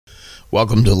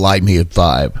Welcome to Light Me at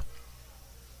 5.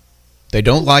 They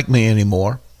don't like me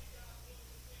anymore.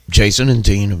 Jason and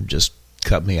Dean have just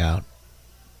cut me out.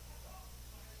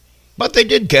 But they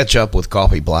did catch up with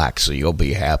Kofe Black, so you'll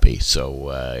be happy. So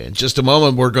in just a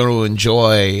moment, we're going to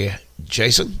enjoy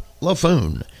Jason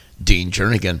LaFoon, Dean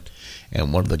Jernigan,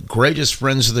 and one of the greatest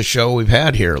friends of the show we've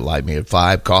had here at Light Me at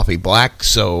 5, Kofe Black.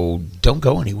 So don't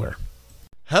go anywhere.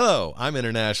 Hello, I'm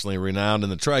internationally renowned in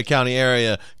the Tri-County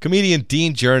area, comedian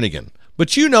Dean Jernigan.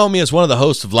 But you know me as one of the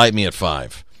hosts of Light Me at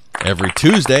 5. Every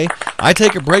Tuesday, I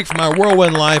take a break from our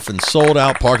whirlwind life and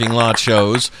sold-out parking lot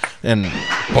shows and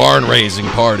barn-raising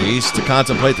parties to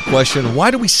contemplate the question,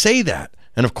 why do we say that?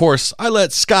 And of course, I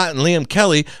let Scott and Liam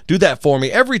Kelly do that for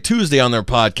me every Tuesday on their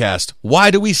podcast,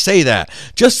 Why Do We Say That?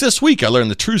 Just this week, I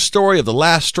learned the true story of the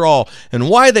last straw and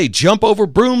why they jump over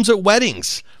brooms at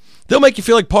weddings. They'll make you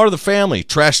feel like part of the family,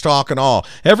 trash talk and all.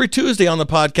 Every Tuesday on the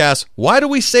podcast, Why Do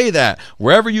We Say That?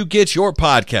 Wherever you get your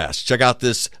podcast. Check out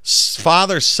this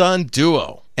father-son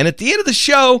duo. And at the end of the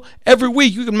show, every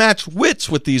week you can match wits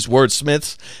with these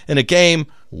wordsmiths in a game,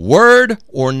 Word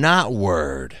or Not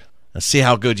Word. Let's see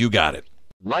how good you got it.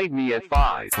 Light Me at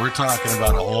 5. We're talking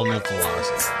about a whole new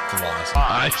philosophy.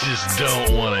 I just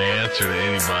don't want to answer to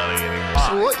anybody anymore.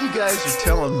 So what you guys are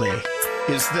telling me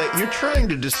is that you're trying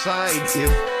to decide if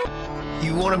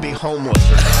you want to be homeless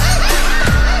or not.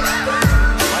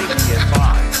 Light Me at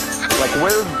 5. Like,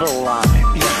 where's the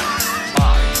line? Yeah.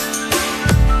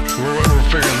 5. We're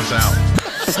figuring this out.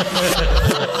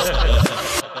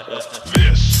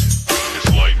 This is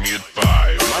Light Me at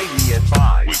 5. Light Me at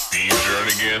 5. With Dean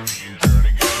Jernigan,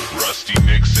 Rusty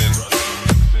Nixon,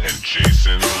 and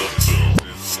Jason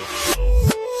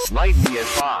LaFoon. Light Me at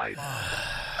 5.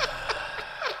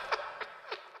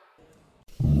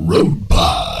 Road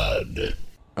Pod.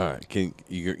 All right, can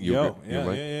you Yeah,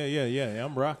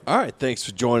 I'm rocking. All right, thanks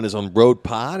for joining us on Road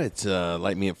Pod. It's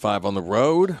Light Me at 5 on the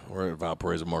road. We're at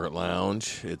Valparaiso Market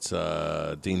Lounge. It's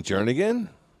Dean Jernigan.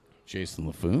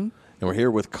 Jason LaFoon. And we're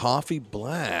here with Kofe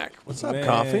Black. What's up, Man,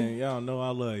 Kofe? y'all know I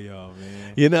love y'all,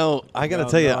 man. You know, I got to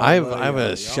tell you, know I I have love a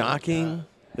y'all. shocking,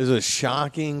 there's a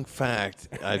shocking fact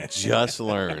I just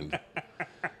learned.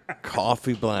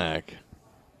 Kofe Black,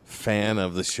 fan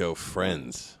of the show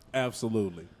Friends.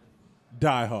 Absolutely.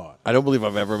 Die hard. I don't believe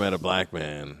I've ever met a black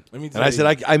man. Let me And tell I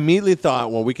said, you. I immediately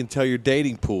thought, well, we can tell your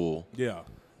dating pool. Yeah.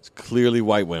 It's clearly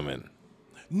white women.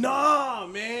 Nah,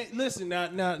 man. Listen, now,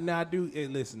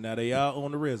 listen, now they all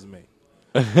on the resume.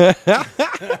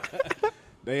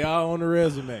 They all on the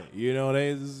resume. You know,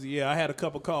 I had a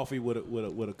cup of coffee with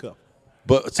a cup.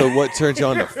 But so what turns you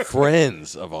on to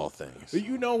Friends of all things?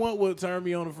 You know what would turn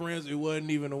me on to Friends? It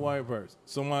wasn't even a white person.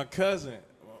 So my cousin,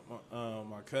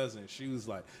 she was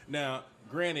like, now,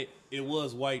 granted, it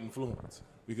was white influence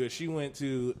because she went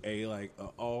to a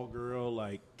all girl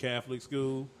Catholic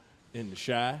school in the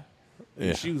Chi. And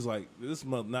Yeah. she was like, this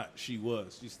mother, she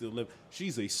still living.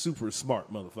 She's a super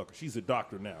smart motherfucker. She's a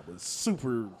doctor now, but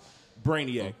super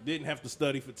brainiac. Didn't have to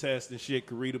study for tests and shit.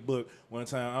 Could read a book one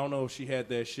time. I don't know if she had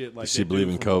that shit like. Does she believe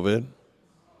in COVID?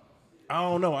 I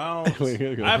don't know. I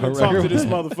haven't talked to this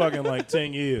motherfucker in like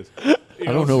 10 years. I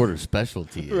don't know what her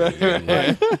specialty is.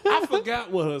 I forgot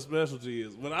what her specialty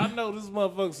is, but I know this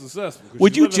motherfucker's successful.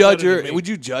 Would she's you living judge better her? than me. Would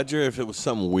you judge her if it was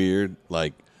something weird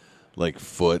like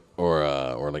foot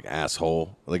or like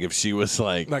asshole? Like if she was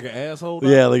like an asshole?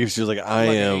 yeah, like if she was like, I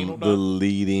Like an am anal the doctor?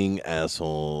 leading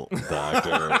asshole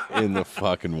doctor in the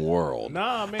fucking world.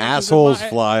 Nah, man, 'cause assholes if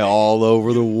fly all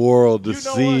over the world to You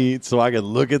know see, so I can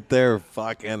look at their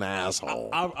fucking asshole.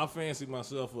 I fancy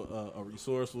myself a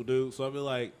resourceful dude, so I'd be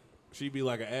like, she'd be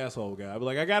like an asshole guy. I'd be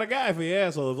like, I got a guy for your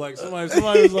asshole. If like somebody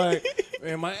was like,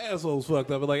 man, my asshole's fucked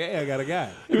up. I'd be like, hey, I got a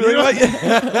guy. You'd be like,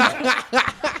 what?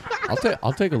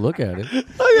 I'll take a look at it. You know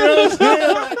what I'm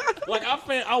saying? Like I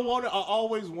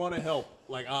always want to help.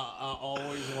 Like I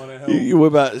always want to help. What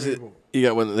about people. you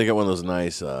got one? They got one of those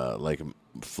nice like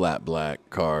flat black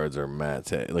cards or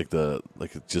matte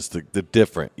just the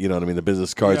different. You know what I mean? The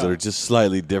business cards Yeah. that are just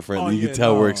slightly different. Oh, you yeah, can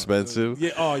tell no. we're expensive.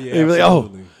 Yeah. Oh yeah. And you'd be like, oh.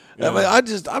 absolutely. I mean, I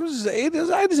just ate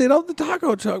off the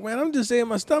taco truck, man. I'm just saying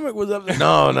my stomach was up there.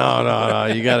 No.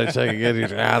 You gotta get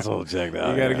your asshole checked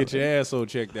out. You got to get your asshole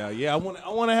checked out. Yeah, I want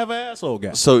to have an asshole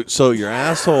guy. So your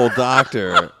asshole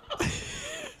doctor.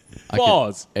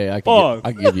 Pause. I Pause.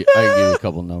 can give you a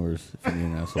couple numbers if you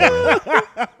need an asshole.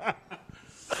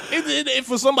 It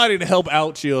for somebody to help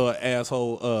out your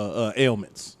asshole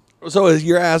ailments. So is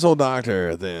your asshole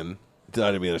doctor then? I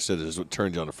didn't understood. Is what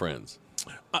turned you on to Friends?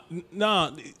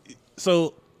 Nah.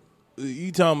 So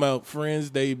you talking about Friends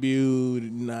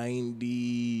debuted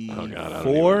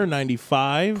 94,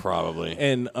 95? Probably.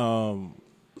 And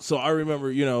so I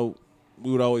remember,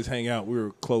 we would always hang out. We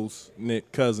were close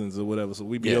knit cousins or whatever, so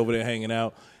we'd be over there hanging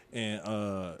out, and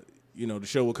the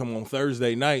show would come on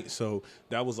Thursday night, so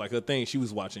that was like her thing. She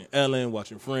was watching Ellen,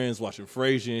 watching Friends, watching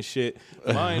Frasier and shit.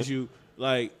 Mind you,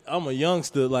 like I'm a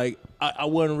youngster, like I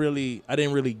didn't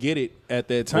really get it at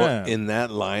that time. Well, in that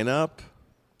lineup,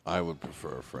 I would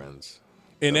prefer Friends.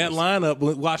 In that lineup,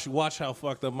 watch how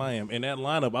fucked up I am. In that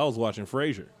lineup, I was watching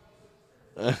Frasier.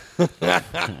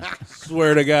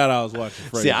 Swear to God, I was watching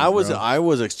Frasier. See, I was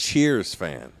bro. a Cheers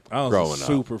fan. I was growing a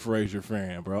super Frasier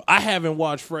fan, bro. I haven't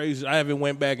watched Frasier. I haven't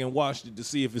went back and watched it to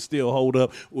see if it still hold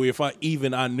up or if I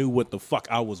knew what the fuck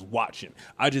I was watching.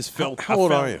 I just felt. How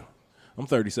old are you? I'm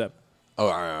 37. Oh,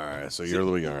 all right. So you're a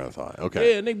little younger than I thought.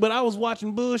 Okay. Yeah, Nick, but I was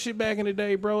watching bullshit back in the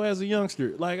day, bro, as a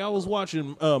youngster. Like, I was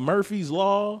watching Murphy's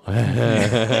Law.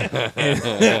 Ally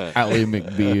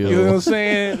McBeal. You know what I'm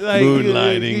saying? Like,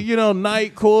 Moonlighting.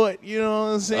 Night Court. You know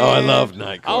what I'm saying? Oh, I love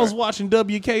Night Court. I was watching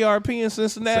WKRP in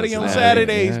Cincinnati on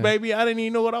Saturdays, baby. I didn't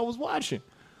even know what I was watching.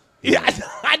 Yeah,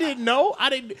 I didn't know. I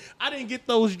didn't get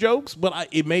those jokes, but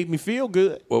it made me feel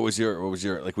good. What was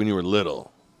your like when you were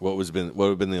little? What would have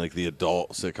been like the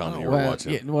adult sitcom that you were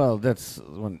watching? Yeah, well, that's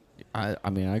when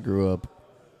I grew up.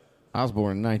 I was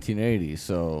born in 1980,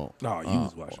 so you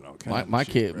was watching all kinds my of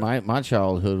shit, kid, bro. my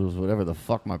childhood was whatever the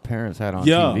fuck my parents had on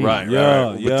Yeah, TV. Right.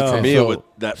 Yeah. For me, So, with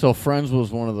that. so Friends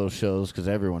was one of those shows because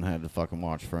everyone had to fucking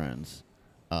watch Friends.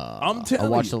 I'm telling I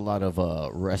watched you. a lot of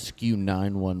Rescue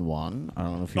 911. I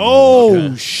don't know if you Oh, remember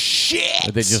that.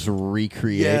 shit. They just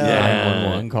recreate Yeah.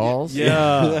 911 calls.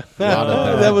 Yeah. A lot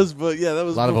of that was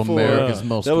a lot of before, America's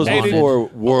Most That was Wanted. before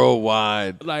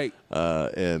worldwide. Like,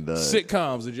 And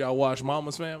sitcoms. Did y'all watch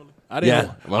Mama's Family? I Yeah,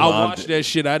 didn't. my I mom watched did. that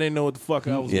shit. I didn't know what the fuck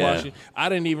I was Yeah. watching. I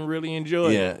didn't even really enjoy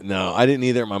it. Yeah, no, I didn't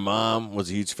either. My mom was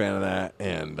a huge fan of that,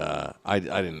 and I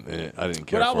didn't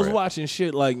care. But I for was it. watching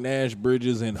shit like Nash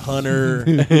Bridges and Hunter.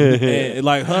 And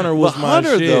like Hunter was Well, my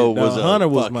Hunter, shit. though, No, was a Hunter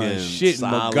was my fucking shit.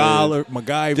 solid-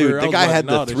 MacGyver. Dude, I the was guy had watching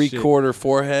all the this shit. 3/4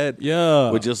 forehead.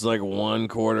 Yeah. with just like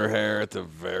 1/4 hair at the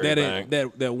very back.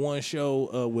 That one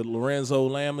show with Lorenzo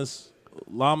Lamas.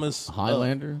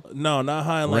 Highlander? No, not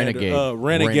Highlander. Renegade.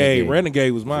 Renegade.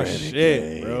 Renegade was my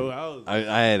shit, bro. I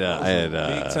had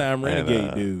big time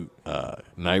Renegade dude.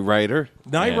 Knight Rider.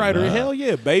 Knight and, Rider, hell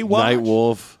yeah. Baywatch. Night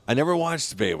Wolf. I never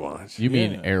watched Baywatch. You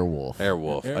mean Airwolf?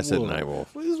 Airwolf. I said Night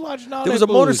Wolf. We was watching all There was that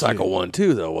a motorcycle bullshit. one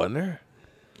too, though, wasn't there?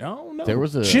 I don't know. There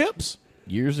was a Chips.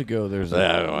 Years ago. There's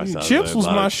Yeah, I saw Chips a was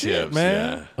lot my of shit, Chips,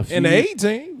 man. yeah. In the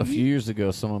A-Team. a few years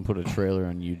ago, someone put a trailer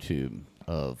on YouTube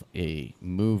of a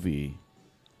movie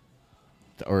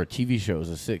or a TV show, it was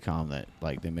a sitcom that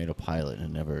like they made a pilot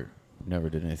and never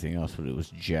did anything else. But it was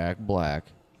Jack Black,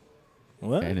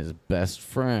 What? and his best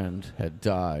friend had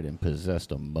died and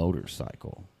possessed a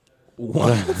motorcycle.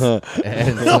 What?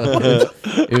 And so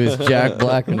it was Jack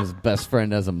Black and his best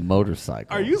friend as a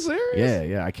motorcycle. Are you serious?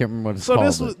 Yeah. I can't remember what it's So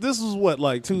called. this was what,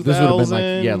 like 2000? this would have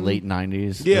been like late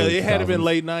 90s. Yeah, early it had to been 2000s.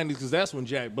 late 90s because that's when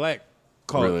Jack Black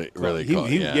caught. Really he, caught,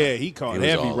 he, yeah. he caught He was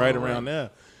heavy all right over around it. there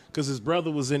because his brother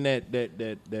was in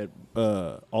that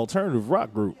alternative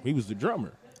rock group. He was the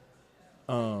drummer.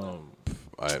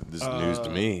 This is news to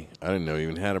me. I didn't know you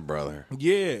even had a brother.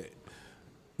 Yeah.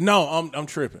 No, I'm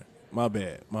tripping. My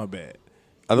bad.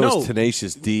 I thought it No. was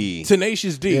Tenacious D.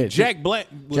 Tenacious D. Yeah, Jack Black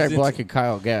was Jack in- Black and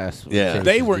Kyle Gass. Yeah.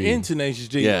 They were D. in Tenacious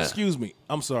D. Yeah. Excuse me.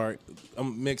 I'm sorry.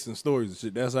 I'm mixing stories and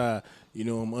shit. That's how,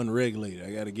 I'm unregulated.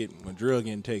 I got to get my drug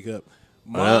intake up.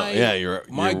 Well, yeah, you're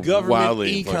government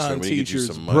wildly unfortunate. econ We need to get you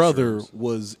teacher's some brother mushrooms.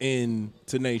 was in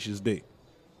Tenacious D.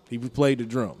 He played the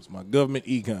drums. My government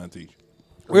econ teacher.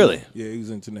 Really? Yeah, he was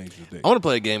in Tenacious D. I want to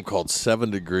play a game called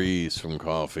 7 Degrees from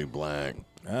Kofe Black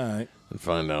All right. and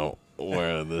find out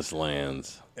where this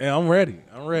lands. Yeah, I'm ready.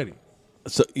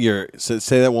 So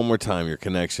say that one more time. Your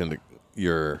connection to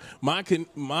your My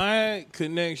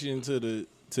connection to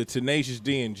Tenacious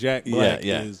D and Jack Black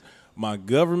yeah. is my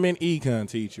government econ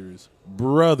teacher's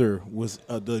brother was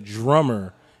the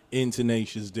drummer in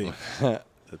Tenacious D.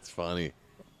 That's funny.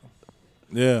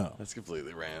 Yeah. That's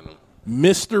completely random.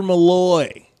 Mr.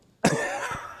 Malloy.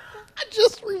 I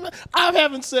just remember. I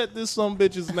haven't said this some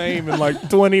bitch's name in like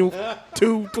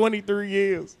 22, 23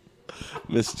 years.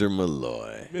 Mr.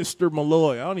 Malloy. Mr.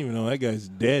 Malloy. I don't even know. That guy's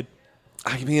dead.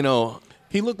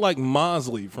 He looked like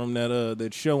Mosley from that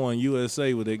show on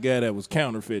USA with that guy that was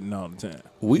counterfeiting all the time.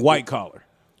 White collar.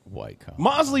 White collar.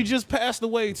 Mosley just passed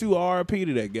away too. R.I.P.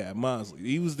 to that guy, Mosley.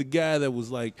 He was the guy that was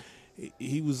like,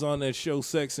 he was on that show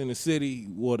Sex in the City. He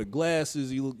wore the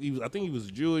glasses. I think he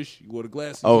was Jewish. He wore the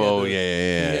glasses. Oh, He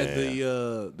had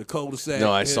yeah. the cul-de-sac.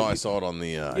 No, I He saw had- it on the.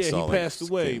 Yeah, I saw he passed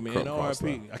away, came man. across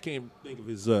R.I.P. that. I can't think of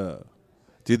his.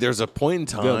 Dude, there's a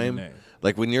point in Government time, name.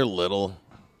 like when you're little,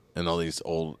 and all these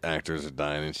old actors are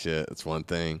dying and shit. It's one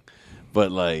thing,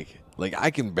 but like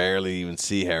I can barely even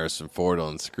see Harrison Ford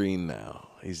on screen now.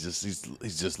 He's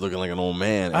just looking like an old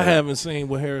man. I haven't seen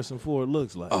what Harrison Ford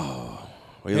looks like. Well,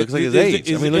 he looks like his age.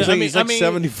 He looks like he's like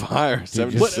 75 or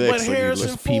 76. But like Harrison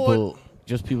Just Ford,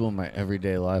 people in my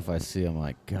everyday life I see, I'm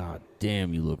like, God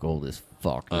damn, you look old as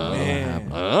fuck.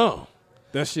 Man. Oh.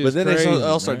 that shit's But then crazy, they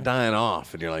all start man. dying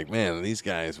off, and you're like, man, these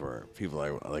guys were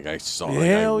people like I saw.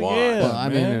 Hell like I watched. yeah. Well, I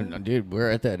man. mean, dude, we're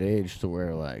at that age to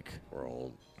where like, We're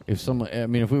old. if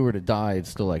we were to die, it's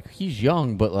still like he's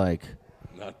young, but like,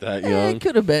 Not that eh, young. it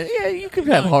could have been. Yeah, you could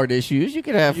have heart issues. You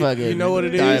could have fucking. you know what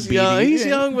it is? diabetes. He's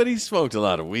Yeah. young, but he smoked a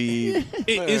lot of weed.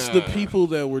 It's the people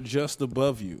that were just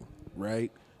above you,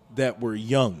 right? That were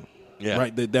young. Yeah.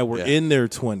 Right, that were Yeah. in their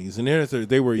 20s and their 30s.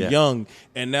 They were Yeah. young,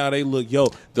 and now they look, yo.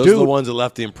 Those dude, are the ones that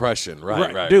left the impression.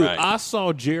 Right. dude, Right. I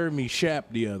saw Jeremy Schaap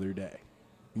the other day.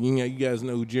 You guys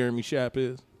know who Jeremy Schaap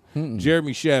is?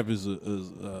 Jeremy Schaap is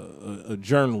a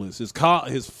journalist. His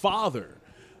father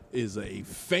is a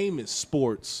famous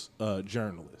sports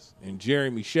journalist, and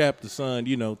Jeremy Schaap, the son,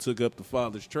 took up the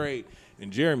father's trade.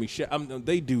 And Jeremy Schaap,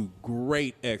 they do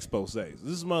great exposés.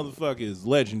 This motherfucker is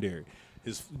legendary.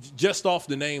 Just off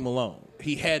the name alone,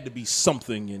 he had to be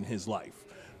something in his life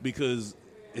because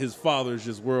his father's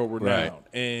just world renowned.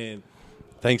 Right. And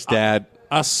Thanks, Dad.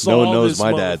 I saw No one knows this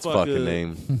my dad's motherfucker- fucking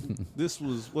name. This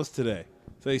was what's today?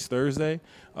 Today's Thursday.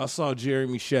 I saw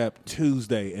Jeremy Schaap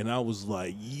Tuesday, and I was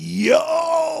like,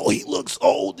 "Yo, he looks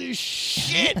old as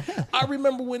shit." I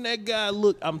remember when that guy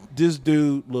looked. This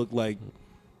dude looked like,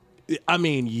 I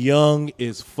mean, young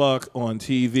as fuck on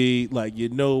TV. Like,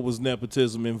 it was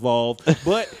nepotism involved,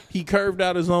 but he curved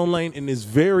out his own lane and is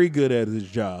very good at his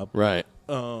job. Right.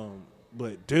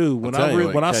 But dude, when I'll tell you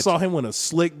when I catch- saw him with a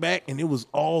slick back and it was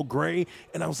all gray,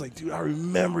 and I was like, dude, I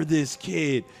remember this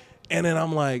kid. And then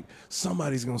I'm like,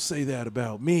 somebody's gonna say that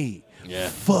about me. Yeah.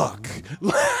 Fuck.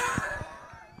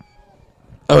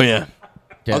 Oh yeah.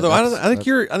 Yeah, Although that's- I think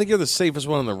you're the safest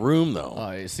one in the room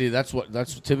though. See, that's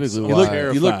typically you why.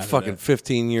 terrified of fucking that.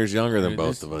 15 years younger than It's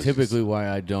both of us. Typically, why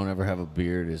I don't ever have a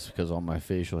beard is because all my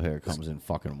facial hair comes in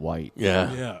fucking white.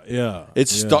 Yeah. Yeah.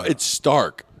 It's yeah. it's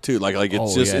stark too. Like it's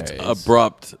Oh, just yeah, it's it's-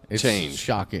 abrupt It's change.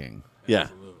 shocking. Yeah.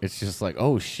 It's just like,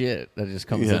 oh shit, that just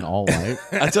comes Yeah. in all white.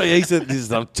 I tell you, he said,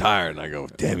 I'm tired. And I go,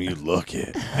 damn, you look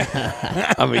it.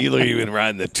 I mean, you look, you've been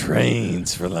riding the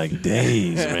trains for like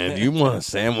days, man. Do you want a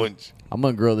sandwich? I'm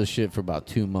gonna grow this shit for about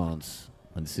 2 months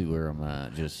and see where I'm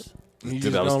at. Just You Dude,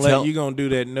 just I was gonna tell- you gonna do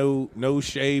that no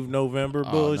shave November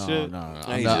bullshit? No.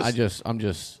 Hey, I just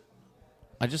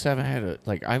haven't had a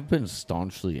I've been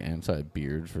staunchly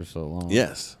anti-beard for so long.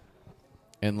 Yes.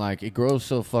 And it grows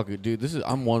so fucking dude.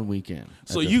 I'm 1 weekend.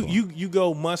 So you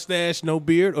go mustache, no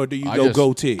beard, or do you go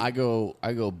goatee? I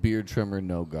go beard trimmer,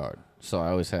 no guard. So I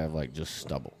always have just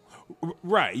stubble.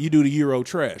 Right, you do the Euro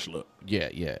trash look.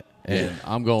 Yeah. And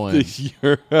I'm going. That's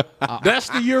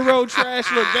the Euro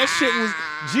trash look.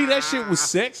 That shit was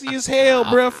sexy as hell,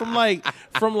 bro. From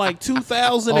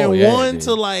 2001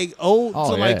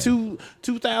 Oh, yeah, dude. to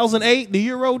 2008, the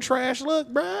Euro trash look,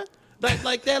 bro.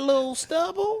 Like that little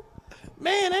stubble,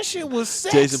 man. That shit was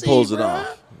sexy. Jason pulls it bruh.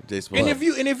 off. Jason And pulls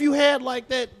if you had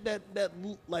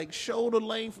that shoulder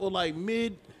length or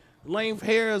mid length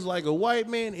hair as a white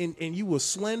man, and you were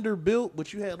slender built,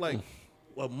 but you had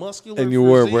a muscular. and you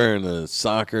were physique. wearing a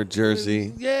soccer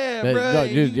jersey. Yeah, That- bro. no,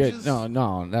 dude,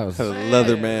 no, that was.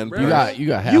 Leather man. bro. You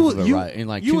got half You- of it you- right. In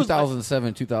you was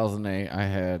 2007, 2008, I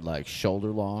had shoulder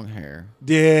long hair,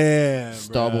 Yeah,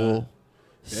 stubble,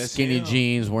 That's skinny him.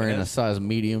 jeans, wearing a size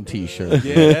medium T-shirt.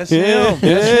 Yeah, that's him.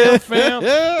 That's him, fam.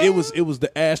 It was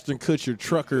the Ashton Kutcher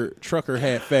trucker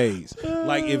hat phase.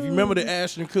 If you remember the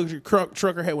Ashton Kutcher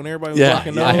trucker hat when everybody was Yeah,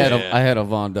 rocking yeah. those. I had a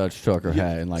Von Dutch trucker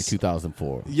hat in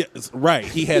 2004. Yes, right.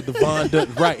 He had the Von Dutch,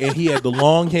 right, and he had the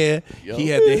long hair. He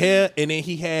had the hair, and then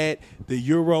he had the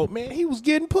Euro. Man, he was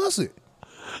getting pussy.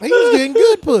 He was getting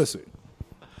good pussy.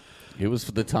 It was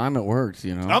for the time it worked,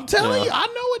 I'm telling you, I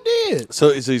know it did.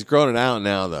 So he's growing it out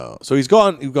now, though. So he's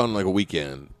gone a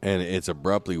weekend, and it's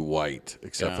abruptly white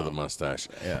except for the mustache.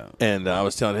 Yeah. And I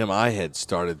was telling him I had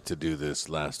started to do this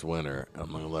last winter. I'm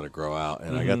going to let it grow out.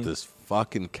 And I got this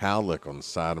fucking cowlick on the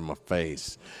side of my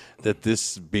face that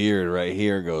this beard right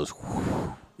here goes,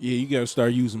 whew. Yeah, you got to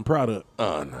start using product.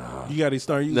 Oh, no. You got to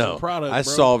start using No, product. I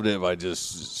bro. solved it by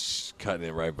just cutting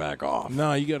it right back off.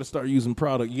 No, you got to start using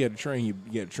product. You got to train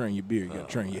your beard. You got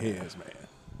to train your hairs, man.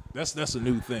 That's a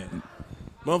new thing.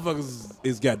 Motherfuckers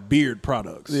is got beard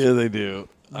products. Yeah, they do.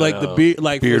 The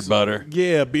beard, beard butter.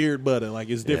 Yeah, beard butter.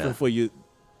 It's different Yeah.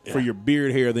 for your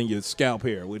beard hair than your scalp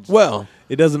hair. Which Well,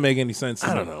 it doesn't make any sense. To I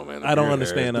me. don't know, man. The I don't beard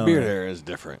understand. hair, the beard hair is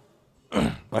different.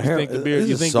 My hair, think the beard?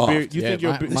 You think the soft. beard? You think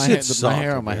your beard? my shit's hair soft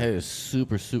on my up head is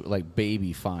super like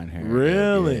baby fine hair.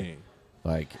 Really? Yeah.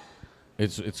 Like,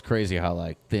 it's crazy how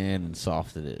like thin and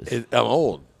soft it is. I'm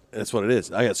old. That's what it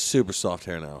is. I got super soft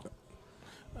hair now.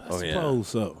 I suppose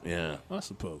so. Yeah. I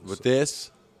suppose. But so.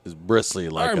 this is bristly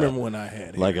like I remember when I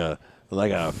had it. like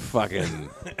a fucking.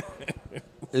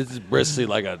 This is bristly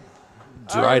like a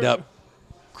dried up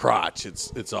crotch.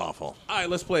 It's awful. All right,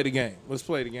 let's play the game. Let's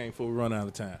play the game before we run out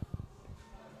of time.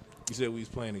 You said we was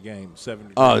playing the game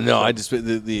 70. Oh no! I just you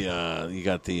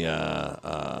got the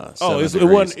Oh, 7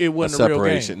 it wasn't degrees a real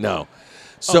separation. game. No.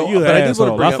 So, you but I did want to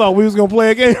asshole. bring I up. thought we was gonna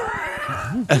play a game.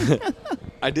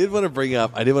 I did want to bring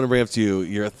up to you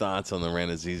your thoughts on the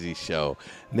Ranazizi show.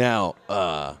 Now,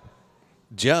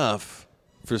 Jeff,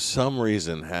 for some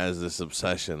reason, has this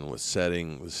obsession with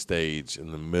setting the stage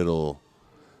in the middle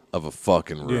of a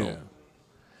fucking room. Yeah.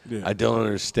 Yeah. I don't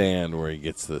understand where he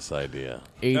gets this idea.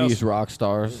 80s rock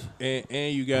stars.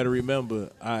 And you got to remember,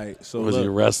 all right. So Was he a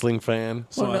wrestling fan?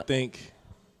 So Well, I think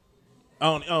I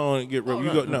don't want to get rid.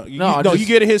 You go no. You, No, you, no, just- you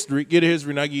get a history. Get a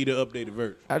history, and I give you the updated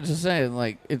version. I'm just saying,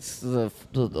 like, it's the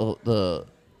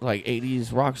like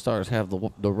 80s rock stars have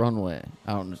the runway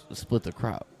out and split the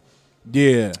crowd.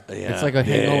 Yeah. It's like a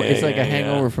hangover. It's like a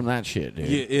hangover from that shit, dude.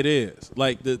 Yeah, it is.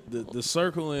 Like the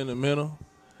circle in the middle.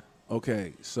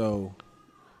 Okay, so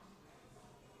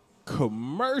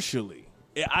commercially,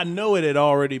 I know it had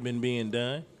already been being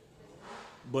done,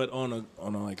 but on a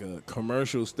like a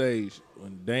commercial stage,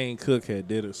 when Dane Cook had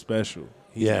did a special,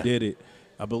 he did it.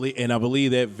 I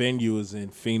believe that venue is in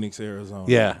Phoenix, Arizona.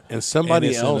 Yeah, and somebody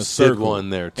it's in a else did circle. one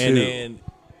there too.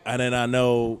 And then I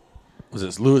know. Was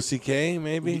it Louis C.K.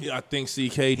 maybe? I think CK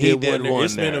He did did one there. one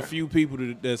It's been there. a few people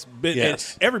that's been.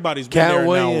 Yes. And everybody's been Cat there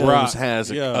Williams now. Rock.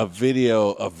 has Yeah. a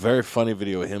video, a very funny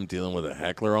video of him dealing with a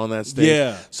heckler on that stage.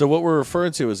 Yeah. So what we're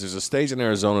referring to is there's a stage in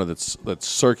Arizona that's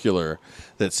circular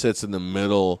that sits in the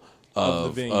middle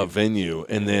of the a venue,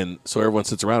 and then so everyone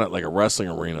sits around it like a wrestling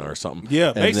arena or something. Yeah,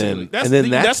 and basically. then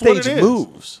that That's what stage it is.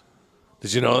 moves.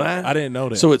 Did you know that? I didn't know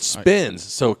that. So it spins.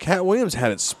 So Cat Williams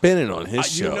had it spinning on his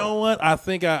show. You know what? I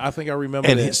think I remember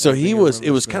And that.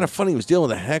 it was kind of funny. He was dealing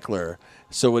with a heckler.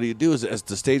 So what he'd do is, as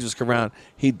the stage was come around,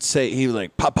 he would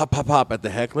like pop, pop, pop, pop at the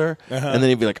heckler, and then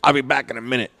he'd be like, "I'll be back in a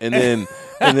minute," and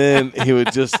then he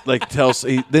would just like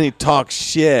then he'd talk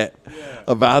shit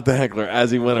about the heckler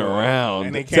as he went around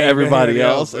And he to came everybody back,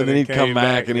 else, and and then he he'd come came back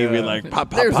back, and he'd be yeah. like, "Pop,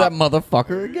 pop, There's pop." that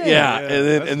motherfucker again. Yeah,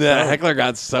 and then the heckler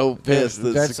got so pissed that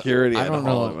That's- security. I had to don't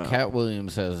haul him know. out. Cat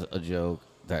Williams has a joke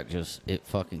that just it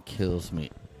fucking kills me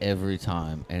every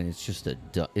time, and it's just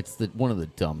one of the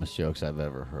dumbest jokes I've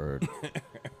ever heard.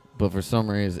 But for some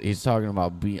reason, he's talking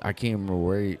about I can't remember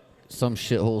where some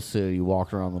shithole city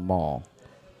walked around the mall.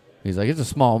 He's like, it's a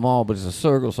small mall, but it's a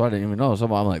circle, so I didn't even know. So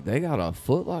I'm like, they got a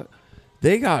Foot Locker.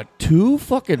 They got two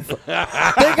fucking. They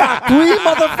got 3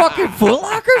 motherfucking Foot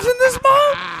Lockers in this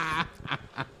mall.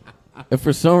 And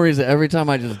for some reason, every time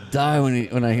I just die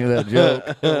when I hear that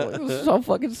joke. It was so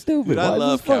fucking stupid. Dude, I Why is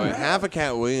love this Cat funny? Williams. Half of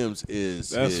Cat Williams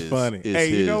That's funny. is Hey,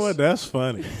 you know his- what? That's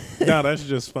funny. No, that's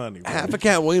just funny. Bro. Half of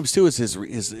Cat Williams too is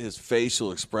his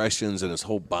facial expressions and his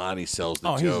whole body sells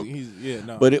the joke.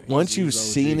 But once you've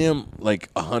seen him like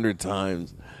 100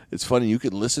 times, it's funny. You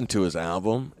could listen to his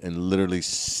album and literally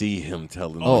see him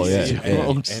telling. Oh, these yeah.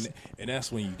 jokes. and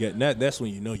that's when you get that. That's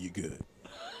when you know you're good.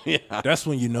 Yeah. That's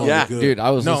when you know Yeah. you're good. Dude,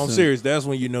 I'm I'm serious. That's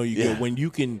when you know you're Yeah. good. When you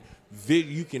can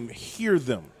hear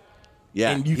them.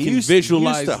 Yeah, And you he can used-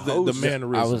 visualize he used to the host-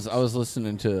 mannerisms. I was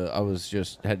listening to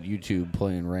had YouTube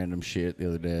playing random shit the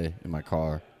other day in my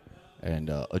car,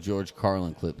 and a George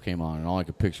Carlin clip came on, and all I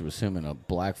could picture was him in a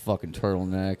black fucking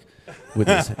turtleneck with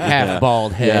his half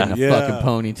bald head and a Yeah. fucking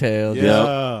ponytail.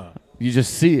 Yeah. You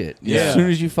just see it. Yeah. As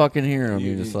soon as you fucking hear him,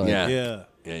 you're just like, Yeah. Yeah.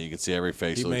 Yeah, you can see every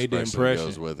facial made the expression that impression.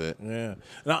 goes with it. Yeah.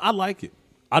 Now I like it.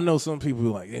 I know some people are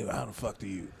like, hey, how the fuck do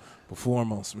you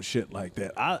perform on some shit like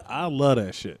that? I love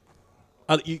that shit.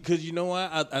 Because you know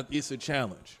why? It's a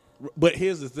challenge. But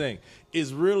here's the thing.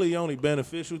 It's really only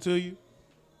beneficial to you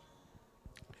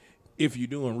if you're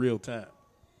doing real time.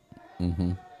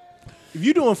 mm-hmm. If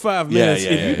you're doing 5 minutes, yeah,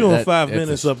 if you're yeah. doing That- 5 it's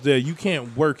minutes a- up there, you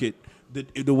can't work it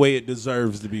the way it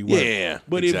deserves to be worked. Yeah,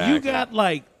 But if exactly. you got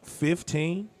like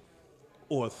 15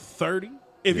 or 30,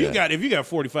 if you got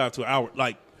 45 to an hour,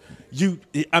 like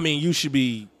you should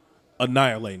be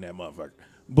annihilating that motherfucker.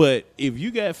 But if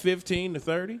you got 15 to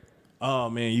 30, oh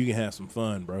man, you can have some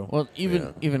fun, bro. well,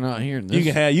 even out here, in this, you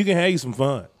can have you some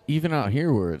fun. even out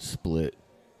here where it's split,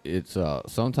 it's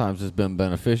sometimes it's been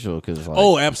beneficial because like,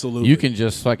 Oh, absolutely. you can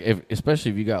just like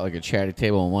especially if you got like a chatty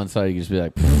table on one side, you can just be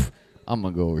like, "Pff," I'm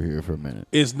gonna go over here for a minute.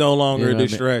 It's no longer You know a what I mean?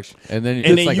 distraction. And then and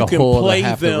it's then like you a can whole other play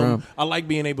half the them. room. I like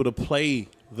being able to play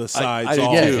the sides I do off.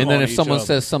 too. Yeah, and then on if each someone other.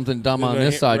 says something dumb on Right,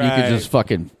 this side, you can just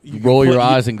fucking You can roll your play-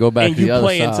 eyes and go back and to you the other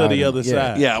play side. into the and- other yeah.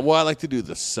 side. Yeah, well, I like to do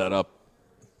the setup,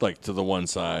 like to the one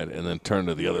side, and then turn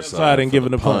to the other side and for give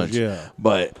the it a punch, yeah.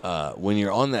 But when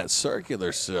you're on that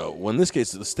circular, so well, in this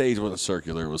case, the stage wasn't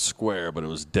circular; it was square, but it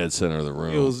was dead center of the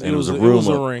room. It was- And it was a a- it room. was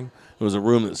a of- ring. It was a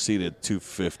room that seated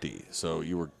 250, so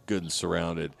you were good and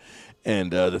surrounded.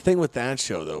 And the thing with that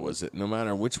show, though, was that no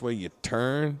matter which way you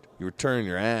turned, you were turning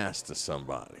your ass to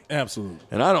somebody. Absolutely.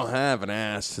 And I don't have an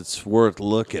ass that's worth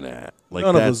looking at. Like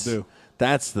None of us do.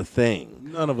 That's the thing.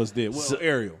 None of us did. Well,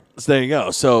 Ariel. So there you go.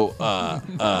 So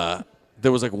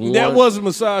there was like one. That wasn't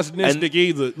misogynistic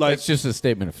either. Like It's just a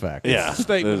statement of fact. Yeah. it's a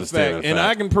statement There's of a fact. statement of And fact.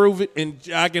 I can prove it, and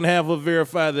I can have her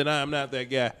verify that I am not that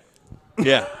guy.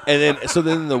 Yeah, and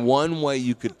then the one way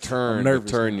you could turn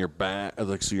nervous your back,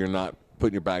 like so you're not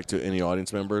putting your back to any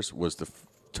audience members, was to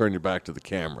turn your back to the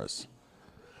cameras.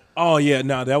 Oh yeah,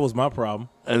 no, that was my problem.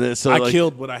 And then so I like,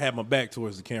 killed when I had my back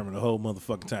towards the camera the whole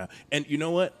motherfucking time. And you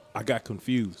know what? I got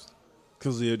confused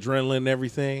because the adrenaline and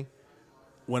everything.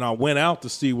 When I went out to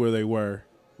see where they were,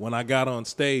 when I got on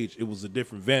stage, it was a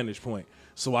different vantage point.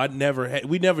 So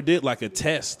we never did like a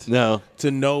test No.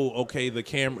 to know, okay,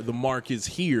 the mark is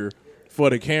here for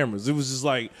the cameras. It was just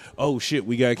like, oh shit,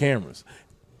 we got cameras.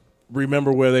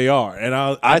 Remember where they are. And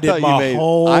I did thought my you made.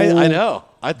 whole I know.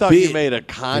 I thought you bit. made a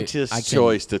conscious I can-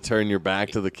 choice to turn your back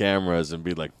to the cameras and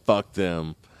be like, "Fuck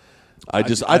them." I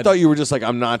I- thought you were just like,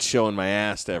 "I'm not showing my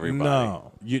ass to everybody."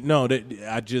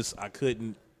 I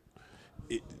couldn't.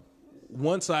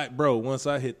 Once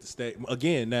I hit the stage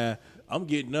again. Now I'm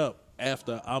getting up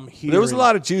after I'm hearing. There was a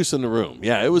lot of juice in the room.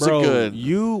 Yeah, it was Bro, a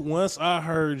good. Once I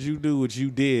heard you do what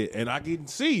you did, and I didn't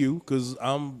see you because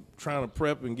I'm trying to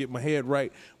prep and get my head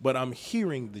right, but I'm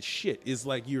hearing the shit. It's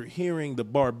like you're hearing the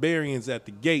barbarians at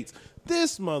the gates.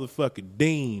 This motherfucker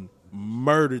Dean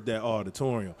murdered that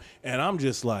auditorium, and I'm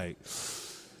just like,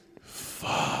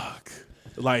 fuck.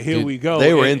 Like here Dude, we go.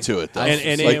 They were And- into it though.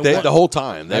 and Like then the whole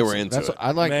time they were into That's it. what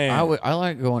I like. Man. I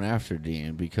like going after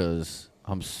Dean because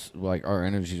like our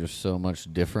energies are so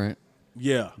much different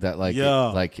yeah, that like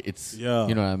yeah, it's Yeah.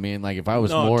 you know what I mean. Like if I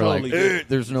was No, more totally like, get it.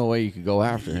 there's no way you could go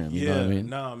after him. You know what I mean?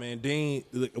 Nah, man, Dean.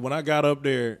 When I got up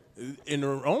there, and the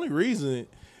only reason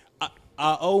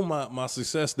I owe my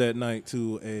success that night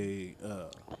to a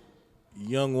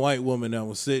young white woman that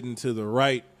was sitting to the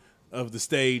right of the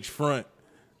stage front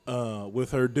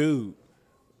with her dude.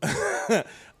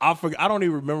 I forgot. I don't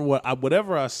even remember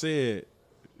whatever I said.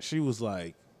 She was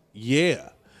like, "Yeah,"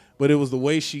 but it was the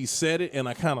way she said it, and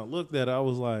I kind of looked at her. I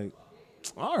was like,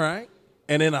 "All right."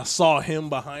 And then I saw him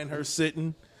behind her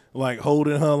sitting, like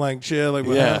holding her like chair, like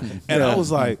behind. Yeah. And I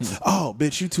was like, "Oh,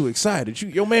 bitch, you too excited.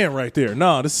 Your man right there.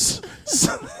 No, this is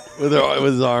with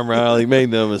his arm around, he made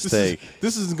no mistake.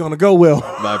 this isn't gonna go well."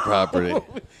 My property.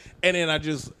 And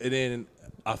then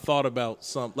I thought about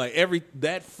something like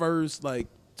that first like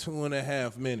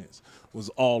 2.5 minutes was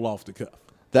all off the cuff.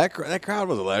 That crowd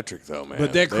was electric though, man.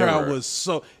 But that They crowd were- was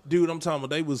so, dude. I'm talking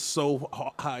about they was so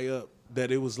high up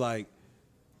that it was like,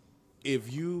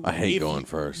 if you, I hate if going you-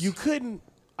 first. You couldn't.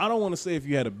 I don't want to say if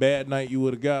you had a bad night you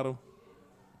would have got them,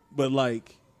 but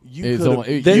like you It's could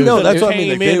only- have. They- You no, could that's have what I mean,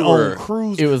 came like, they in were- on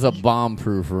cruise. It was a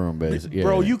bomb-proof room, basically.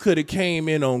 Bro, Yeah. you could have came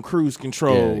in on cruise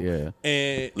control. Yeah.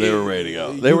 And They were ready to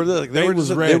go. They were was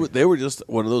just ready. they were just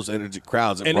one of those energy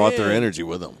crowds that And brought their then energy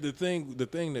with them. The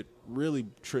thing that really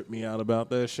tripped me out about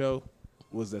that show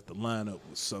was that the lineup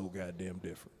was so goddamn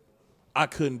different. I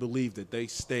couldn't believe that they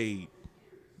stayed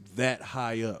that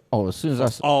high up. Oh, as soon as I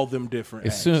saw, All them different.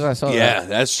 as soon as I saw Yeah, that,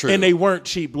 that's true. and they weren't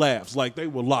cheap laughs. Like they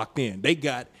were locked in. They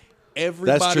got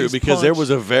everybody's That's true because there punch. was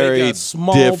a They very got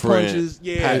small different. punches.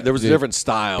 Yeah, There was Dude, different as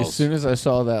styles. soon as I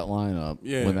saw that lineup,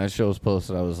 Yeah. when that show was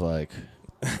posted, I was like,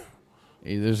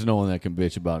 hey, "There's no one that can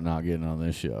bitch about not getting on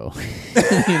this show."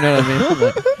 You know what I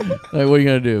mean? Like, what are you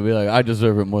gonna do? Be like, "I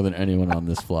deserve it more than anyone on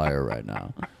this flyer right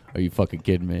now." Are you fucking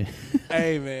kidding me?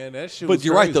 hey man, that shit. but was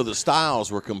you're crazy. right though. The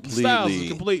styles were The completely. styles is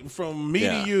complete from me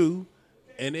Yeah. to you,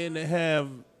 and then to have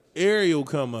Ariel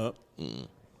come up.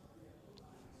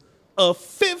 A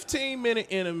 15-minute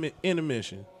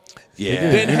intermission. Yeah.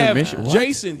 Then have Intermission? What?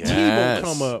 Jason Yes. Tebow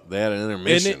come up. They had an And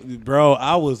intermission. it, bro,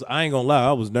 I ain't gonna lie,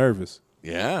 I was nervous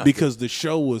yeah. because the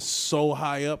show was so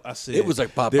high up. I said it was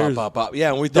like pop, there's- pop, pop, pop.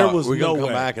 Yeah, and we there thought was we're gonna no come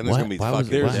way. back and there's What? gonna be Why was fucking.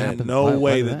 it- There's What happened? no Why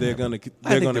way did that that they're happen? gonna I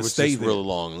they're think gonna there was stay just there. really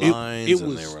long It- lines, it and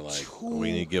was they were like, too-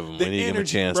 "We need to give them. the We need to give them a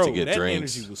energy- chance bro, to get that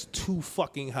drinks." energy was too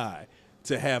fucking high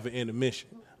to have an intermission.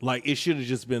 Like it should have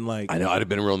just been like I know I'd have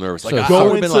been real nervous. Like So I go would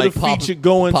have into been like, the feature,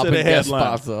 go into popping the guest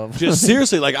headline. spots up. Just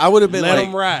seriously, like I would have been let like,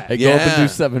 them ride. Hey, go up and Yeah. do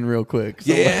 7 real quick.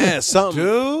 So yeah, something.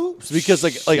 Dude, Because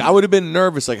like I would have been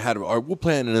nervous. Like, all right, we'll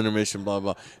plan an intermission, blah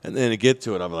blah, and then to get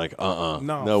to it, I'm like, no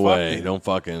fuck way, it. don't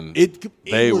fucking. it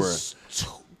They was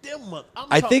them.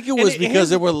 I think it was because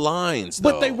there were lines,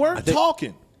 but though. they I weren't think-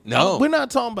 talking. No. We're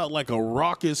not talking about like a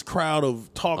raucous crowd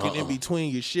of talking in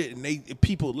between your shit and they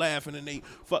people laughing and they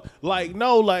like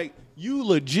no, like you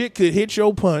legit could hit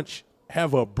your punch,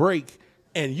 have a break,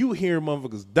 and you hear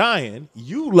motherfuckers dying,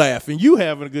 you laughing, you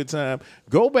having a good time,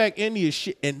 go back into your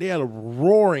shit, and they're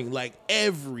roaring like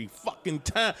every fucking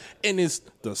time. And it's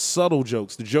the subtle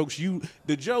jokes, the jokes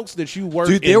that you work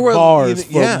Dude, in there were- bars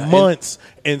for yeah, and- months,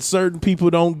 and certain people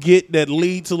don't get that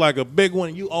lead to like a big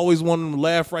one. You always want them to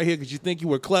laugh right here because you think you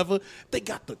were clever. They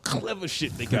got the clever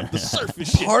shit. They got the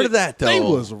surface shit. Part of that, they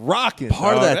though- was rocking.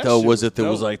 Part of dog. that though shit was that there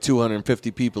was dope. like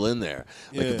 250 people in there.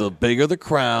 Like Yeah. the bigger the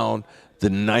crowd, the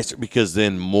nicer, because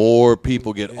then more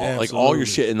people get all, like all your Absolutely.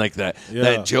 shit. And like that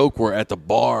Yeah. joke where at the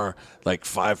bar, like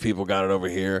 5 people got it over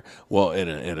here. Well, in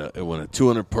a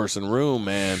 200-person room,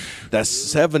 man, that's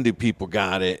 70 people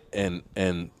got it, and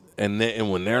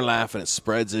when they're laughing, it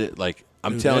spreads it. Like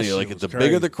I'm Dude, telling that you, like shit the was bigger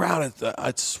crazy. the crowd,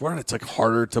 I swear it's like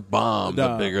harder to bomb the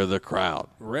Dog. bigger the crowd.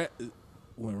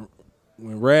 When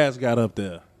Raz got up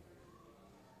there,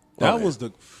 that Oh, yeah. was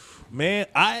the man.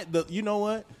 You know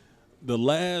what? The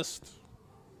last,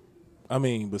 I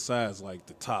mean, besides like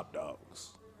the top dogs,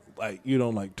 like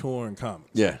like touring comics.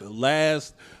 Yeah. The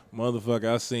last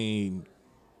motherfucker I seen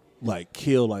like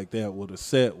kill like that with a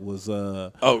set was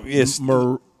Oh yes,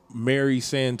 Mary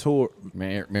Santor.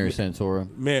 Mary Santora.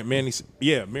 Mary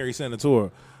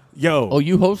Santora. Yo. Oh,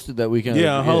 you hosted that weekend.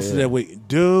 Yeah, I hosted that week.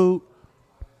 Dude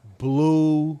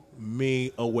blew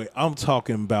me away. I'm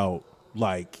talking about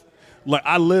like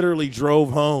I literally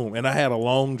drove home and I had a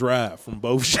long drive from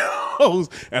both shows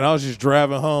and I was just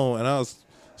driving home and I was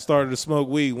started to smoke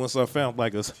weed once I found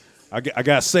like I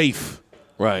got safe.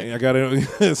 right. I got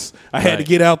I had to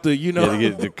get out the You had to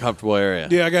get the comfortable area.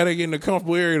 yeah, I got to get in the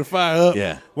comfortable area to fire up.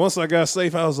 Yeah. Once I got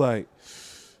safe, I was like,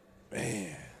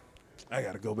 man, I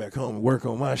got to go back home and work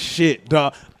on my shit,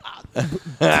 dog.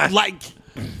 Like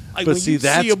But when see, you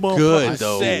that's a motherfucker good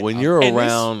though. set, When you're and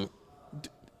around,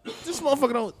 this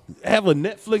motherfucker don't have a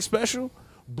Netflix special,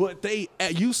 but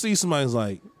you see somebody's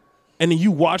like, and then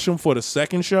you watch them for the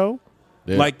second show,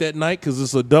 Yeah. like that night because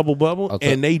it's a double bubble, I'll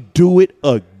tell- and they do it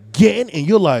again, and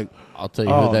you're like, I'll tell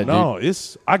you oh who that no, dude.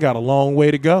 I got a long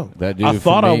way to go. That dude I for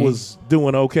thought I me, was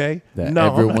doing okay. That no,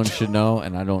 I'm everyone not. should know,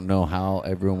 and I don't know how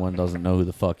everyone doesn't know who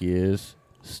the fuck he is.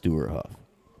 Stuart Huff,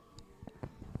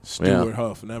 Stuart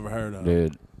Huff, never heard of him.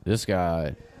 dude. This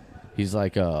guy, he's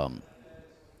like from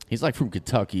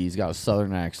Kentucky. He's got a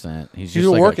southern accent. He's he's just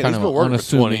been like working. a He's kind been of working for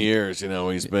 20 unassuming. years.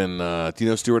 He's been. Do you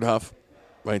know Stuart Huff?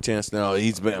 By any chance? No,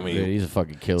 he's been. I mean, Dude, he's a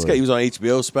fucking killer. this guy, he was on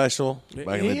HBO special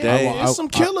back in the Yeah, day. there's some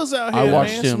killers out here, I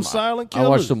watched man. him. Some silent killers. I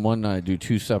watched him one night do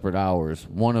 2 separate hours.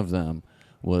 One of them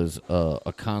was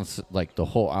like the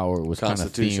whole hour was kind of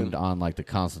Constitution. themed on like the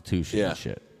Constitution Yeah. and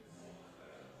shit.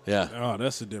 Yeah, Oh,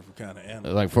 that's a different kind of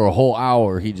animal. Like for a whole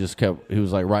hour, he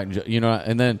was like writing,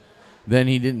 and then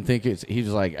he didn't think he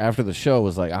was like after the show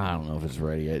was like, I don't know if it's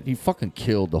ready yet. He fucking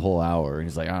killed the whole hour, and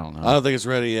he's like, I don't know. I don't think it's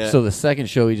ready yet. So the second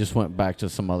show, he just went back to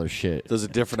some other shit. Does a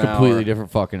different completely hour.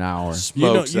 different fucking hour.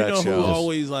 Smokes you that know show. who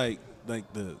always like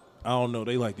the I don't know,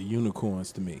 they like the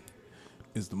unicorns to me.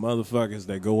 Is the motherfuckers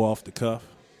that go off the cuff,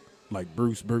 like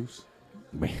Bruce.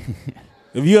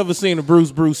 Have you ever seen a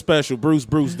Bruce special? Bruce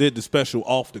did the special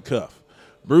off the cuff.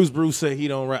 Bruce said he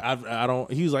don't write. I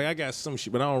don't. He was like, I got some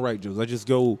shit, but I don't write jokes. I just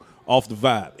go off the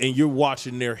vibe. And you're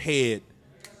watching their head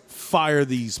fire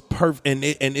these perfect, and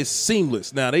it's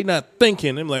seamless. Now they not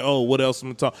thinking. I'm like, oh, what else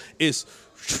am I talking? It's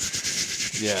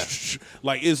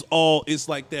like it's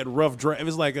like that rough draft.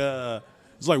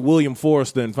 It's like William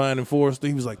Forrester and Finding Forrester.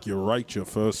 He was like, you write your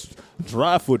first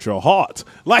draft with your heart,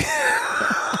 like.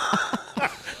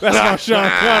 That's not Sean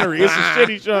Connery. It's a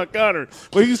shitty Sean Connery.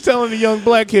 But he's telling the young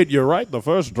black kid, "You're right. The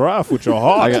first draft with your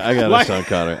heart." I got Like- a Sean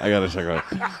Connery.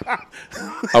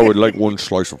 I would like 1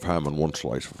 slice of ham and 1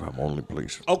 slice of ham only,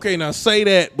 please. Okay, now say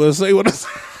that, but say what I said.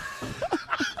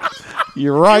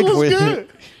 You're right It was with good.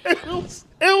 It was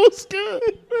good.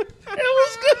 It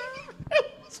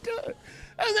was good.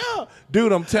 I know.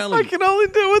 Dude, I'm telling you. can only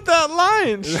do it with that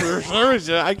line.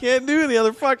 Sure. I can't do any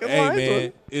other fucking Hey, lines.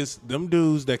 man, it's them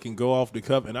dudes that can go off the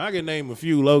cuff, and I can name a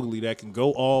few locally that can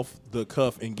go off the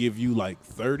cuff and give you like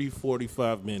 30,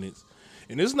 45 minutes.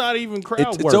 And it's not even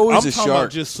crowd It's work. always I'm a talking about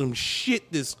shark. just some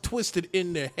shit that's twisted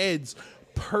in their heads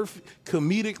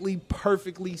comedically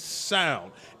perfectly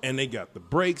sound, and they got the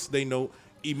breaks. They know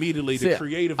immediately See, the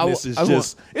creativeness is I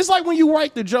just. It's like when you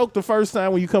write the joke the first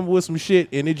time when you come up with some shit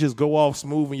and it just go off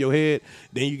smooth in your head.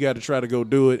 Then you got to try to go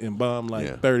do it and bomb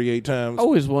like 38 times. I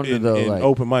always wondered though, in like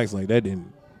open mics like that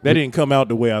didn't come out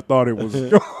the way I thought it was.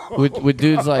 with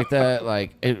dudes like that,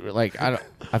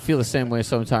 I feel the same way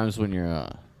sometimes when you're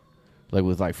like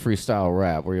with like freestyle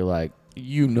rap, where you're like,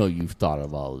 you've thought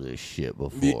of all of this shit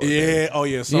before. Yeah, oh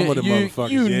yeah, some of the motherfuckers.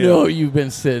 You know you've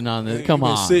been sitting on this. Come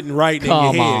on, been sitting right in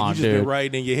your head. On, You just dude. been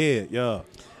right in your head, yeah.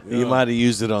 You might have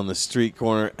used it on the street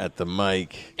corner at the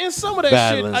mic. And some of that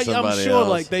battling shit, I'm somebody sure, else.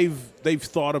 like they've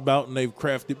thought about and they've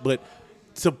crafted, but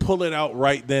to pull it out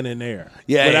right then and there,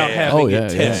 Yeah, without yeah, yeah. having Oh, yeah,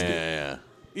 it yeah. tested. Yeah.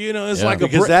 You know, it's Yeah. like a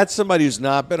Because that's somebody who's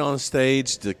not been on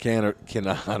stage that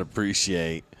cannot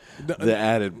appreciate the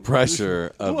added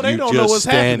pressure of well, they you don't know just what's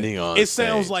standing happening. on It stage.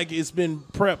 sounds like it's been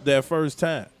prepped that first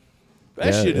time.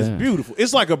 That Yeah, shit is yeah. beautiful.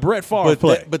 It's like a Brett Favre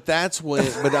play. But that's when.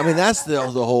 But I mean, that's the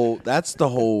whole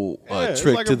Yeah, it's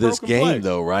trick like to a this broken game, play.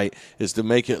 though, right? Is to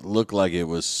make it look like it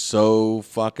was so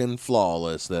fucking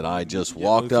flawless that I just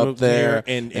walked up there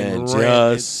and ran just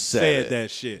and said it.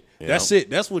 that shit. You That's know? it.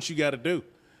 That's what you got to do.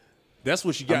 That's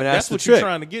what you got. I mean, that's that's what the you're trick.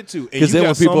 trying to get to. And Because you then got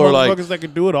when people some are like, motherfuckers that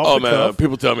can do it off "Oh the man, cuff.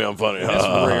 people tell me I'm funny," That's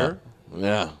rare.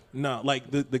 Yeah. No, like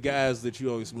the guys that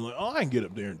you always be like, oh, I can get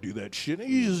up there and do that shit. And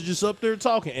he's just up there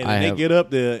talking, and I they have- get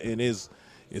up there, and it's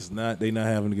not they not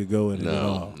having a go at it at No,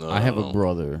 all. no. I have a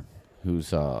brother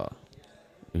who's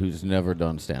never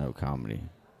done stand-up comedy.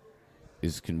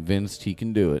 Is convinced he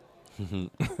can do it,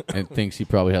 and thinks he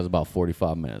probably has about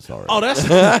 45 minutes already. Oh, that's and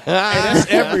that's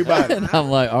everybody. And I'm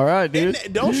like, all right, dude.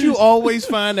 And don't you always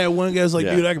find that one guy's like,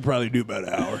 Yeah. dude, I could probably do about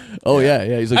an hour. Oh yeah.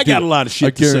 He's like, I got "Dude, a lot of shit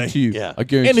I to say." guarantee you. Yeah. I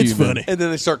guarantee And it's you, man." funny. And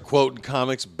then they start quoting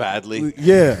comics badly.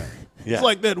 Yeah. Yeah. It's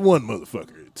like that one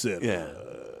motherfucker said. Yeah.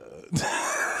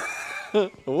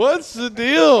 What's the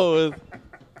deal with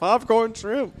popcorn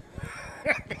shrimp?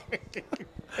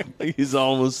 He's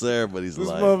almost there, but he's This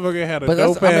like, motherfucker had a But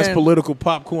that's- dope ass I mean, political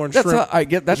popcorn That's shrimp how I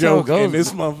get. That's how it joke, goes. and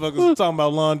this motherfucker's talking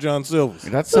about Lon John Silver's.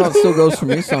 That's how it still goes for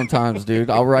me sometimes, dude.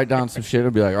 I'll write down some shit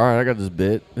and be like, all right, I got this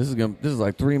bit. This is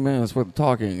like 3 minutes worth of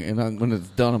talking, and then when it's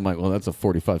done, I'm like, well, that's a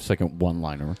 45-second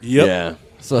one-liner. Yep. yeah.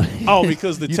 So Oh,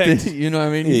 because the you, text. think, you know what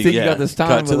I mean? You think you Yeah. got this time?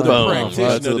 Cut to but the like, bone. fuck. Right to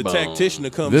Practitioner, the the bone. tactician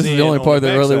comes This is in the only on part the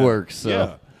that really backside. works, so.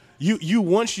 Yeah. You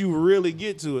once you really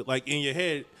get to it, like in your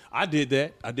head, I did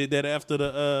that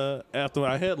after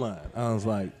our headline. I was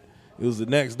like, it was the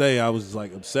next day. I was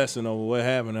like obsessing over what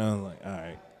happened. I was like, all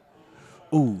right,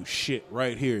 ooh shit,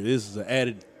 right here. This is an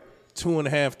added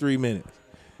 2.5, 3 minutes.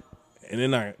 And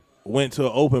then I went to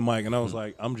an open mic and I was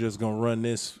like, I'm just gonna run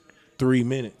this 3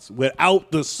 minutes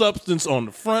without the substance on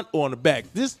the front or on the back.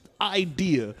 This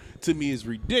idea to me is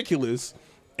ridiculous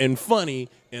and funny,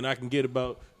 and I can get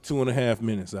about 2.5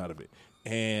 minutes out of it.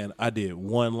 And I did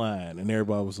one line, and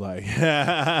everybody was like,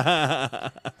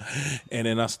 and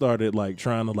then I started like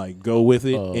trying to like go with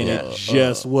it, and it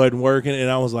just wasn't working. And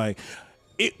I was like,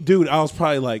 dude, I was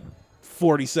probably like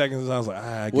 40 seconds. And I was like,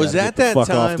 I Was gotta get that the that fuck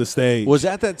time? off the stage? Was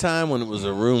that that time when it was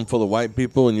a room full of white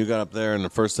people and you got up there and the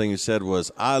first thing you said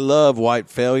was, "I love white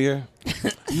failure"?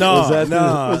 no,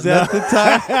 Was that the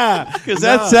time? Because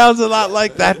No. that sounds a lot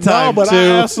like that time no, but too.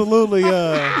 I absolutely,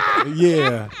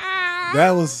 yeah.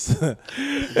 That was And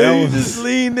you just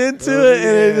leaned into it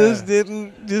and it just didn't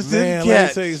man. didn't Let me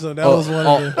catch. tell you something. That was one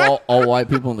of the, all white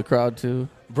people in the crowd too.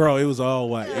 bro. It was all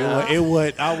white. It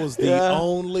was. I was the Yeah.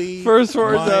 only First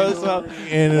words I was minority, about.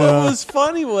 and What was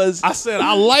funny was I said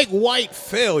I like white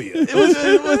failure.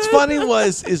 what's funny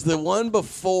is the one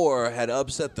before had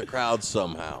upset the crowd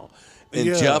somehow, and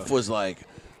Yeah. Jeff was like,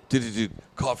 "Dude,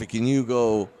 Kofe, can you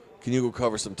go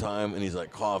cover some time?" And he's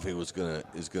like, "Kofe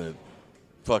is gonna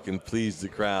fucking please the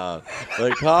crowd.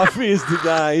 Like Kofe is the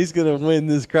guy. He's gonna win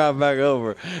this crowd back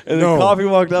over." And then Kofe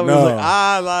walked up and was No. like,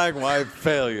 "I like white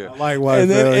failure. I like white and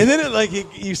then, failure. And then it like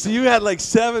you had like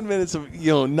 7 minutes of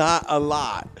not a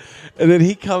lot. And then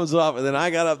he comes up, and then I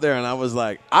got up there, and I was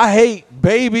like, "I hate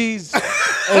babies,"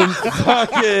 and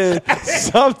fucking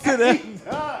something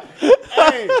else.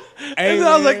 And then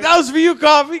I was like, "That was for you,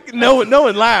 Kofe." No one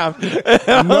laughed. No, I was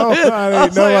like,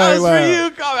 nobody "That was for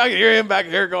laughed. you, Kofe." I can hear him back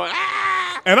here going,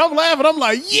 "Ah!" And I'm laughing. I'm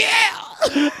like, yeah.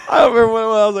 I remember when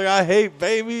I was like, "I hate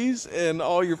babies," and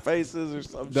all your faces or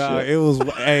some Dog, shit. it was.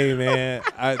 Hey man,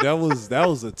 that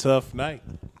was a tough night.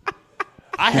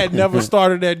 I had never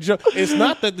started that joke. It's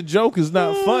not that the joke is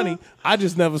not funny. I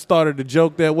just never started the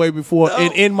joke that way before.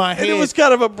 And in my head, And it was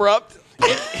kind of abrupt.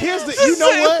 here's the. You know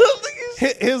what?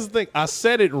 Here's the thing. I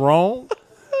said it wrong.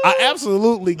 I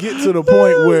absolutely get to the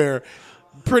point where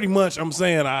pretty much I'm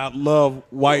saying I love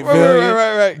white Right, failure,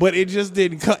 right. but it just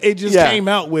didn't. It just Yeah. came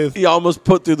out with. You almost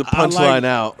put through the I punchline like-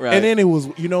 out, right? And then it was,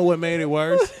 you know what made it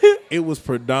worse? It was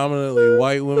predominantly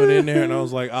white women in there, and I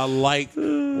was like, I like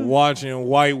watching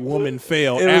white women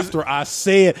fail. It was- After I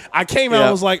said, I came out, Yeah.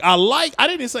 I was like, I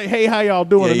didn't say, hey, how y'all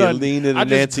doing? Yeah, or you nothing. leaned into I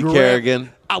just Nancy grabbed- Kerrigan.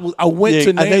 I went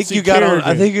to Nancy I think you got Kerrigan. on.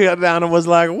 I think you got down and was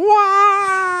like,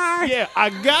 "Why?" Yeah, I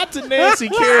got to Nancy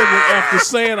Kerrigan after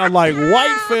saying I like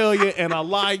white failure and I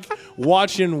like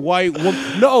watching white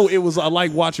women. No, it was I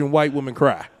like watching white women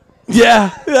cry. Yeah,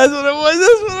 that's what it was.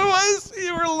 That's what it was.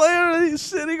 You were literally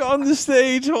sitting on the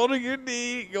stage, holding your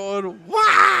knee, going,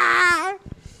 "Why?"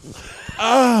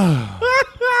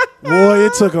 Boy,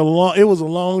 it was a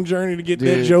long journey to get that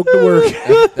Dude. joke to work.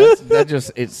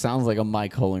 It sounds like a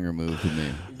Mike Hollinger move to me.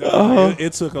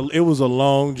 It was a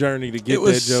long journey to get It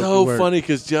was that joke so to work. funny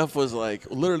because Jeff was like,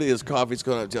 literally, as Coffee's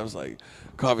going up, Jeff was like,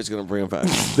 "Coffee's going to bring him back."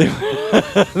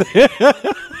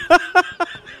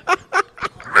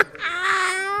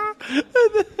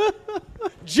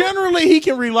 Generally, he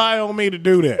can rely on me to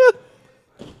do that.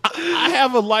 I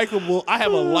have a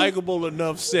likable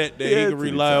enough set that he Yeah, can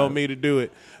rely on me to do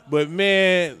it. But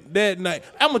man, that night,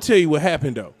 I'm gonna tell you what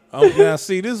happened though. Now,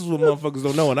 see, this is what motherfuckers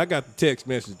don't know, and I got the text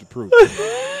message to prove.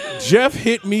 Jeff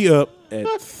hit me up at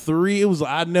 3. It was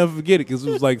I'd never forget it because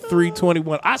it was like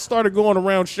 3:21. I started going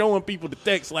around showing people the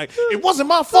text like it wasn't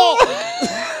my fault.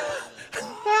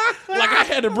 Like I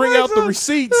had to bring out the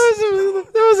receipts.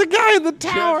 There was a guy in the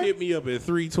Jeff tower. hit me up at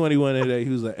 3:21 that day. He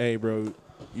was like, "Hey, bro,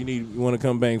 you want to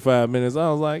come bang 5 minutes?" I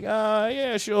was like,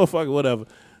 yeah, sure, fuck it, whatever."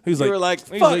 He was You like, were like,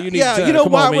 he's "Fuck, you need yeah, time. you know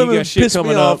Come why on, man, you women got shit piss me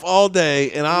coming off up." all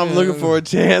day, and I'm Yeah. looking for a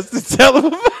chance to tell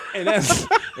them." And that's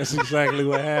exactly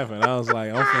what happened. I was like,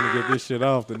 I'm finna get this shit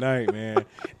off tonight, man.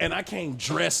 And I came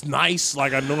dressed nice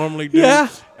like I normally do. Yeah.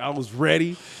 I was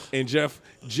ready. And Jeff,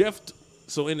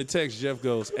 so in the text, Jeff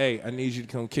goes, "Hey, I need you to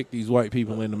come kick these white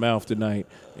people in the mouth tonight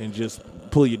and just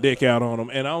pull your dick out on them."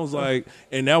 And I was like,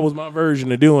 and that was my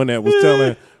version of doing that, was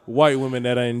telling white women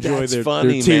that I enjoy That's their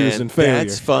funny, tears man. and failure.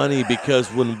 That's funny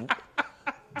because when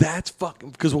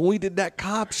we did that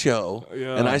cop show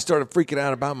Yeah. and I started freaking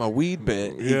out about my weed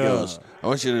bit, he Yeah. goes, "I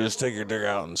want you to just take your dick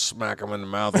out and smack him in the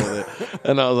mouth with it."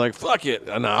 And I was like, "Fuck it."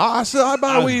 And I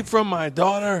buy weed from my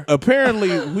daughter.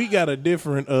 Apparently, we got a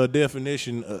different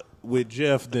definition with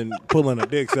Jeff than pulling the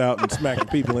dicks out and smacking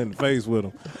people in the face with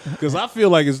them. Because I feel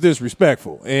like it's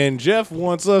disrespectful. And Jeff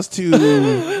wants us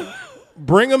to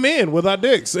bring them in with our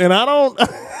dicks. And I don't...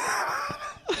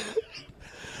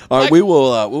 All right,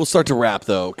 we'll start to wrap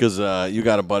though, because you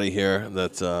got a buddy here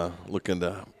that's looking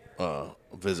to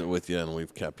visit with you, and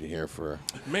we've kept you here for.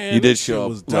 Man, you did this shit show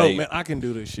was up dope, late. man. I can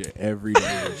do this shit every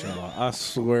day with y'all. I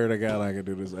swear to God, I can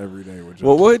do this every day with y'all.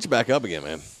 Well, we'll hit you back up again,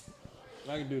 man.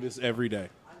 I can do this every day.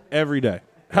 Every day.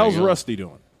 How's you go. Rusty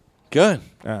doing? Good.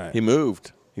 All right. He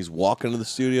moved. He's walking to the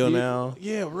studio now.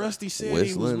 Yeah, Rusty said he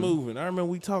was Whistling. moving. I remember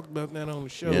we talked about that on the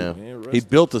show, Yeah, man. he Rusty.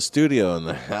 built a studio in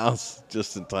the house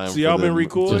just in time. So for y'all them been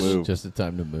recording? to move. Just the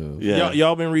time to move. Yeah.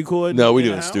 Y'all been recording? No, we in do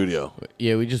the in house? studio.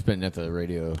 Yeah, we just been at the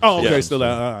radio. Oh, okay, Yeah. still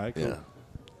out. All right, cool. Yeah,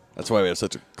 that's why we have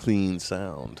such a clean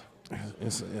sound. I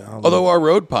love Although it. our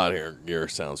road pod here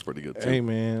sounds pretty good too. Hey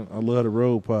man, I love the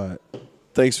road pod.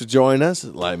 Thanks for joining us.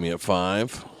 Light Me at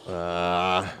 5. We're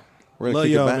gonna Love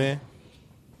kick it y'all, back. man.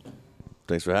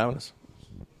 Thanks for having us.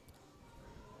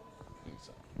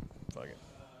 Fuck it.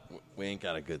 We ain't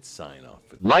got a good sign off.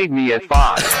 Light me at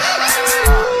 5. 5.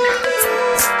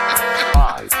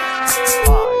 5.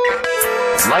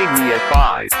 Light me at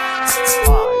 5.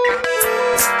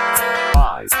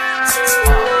 5.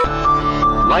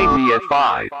 5. Light me at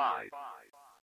 5.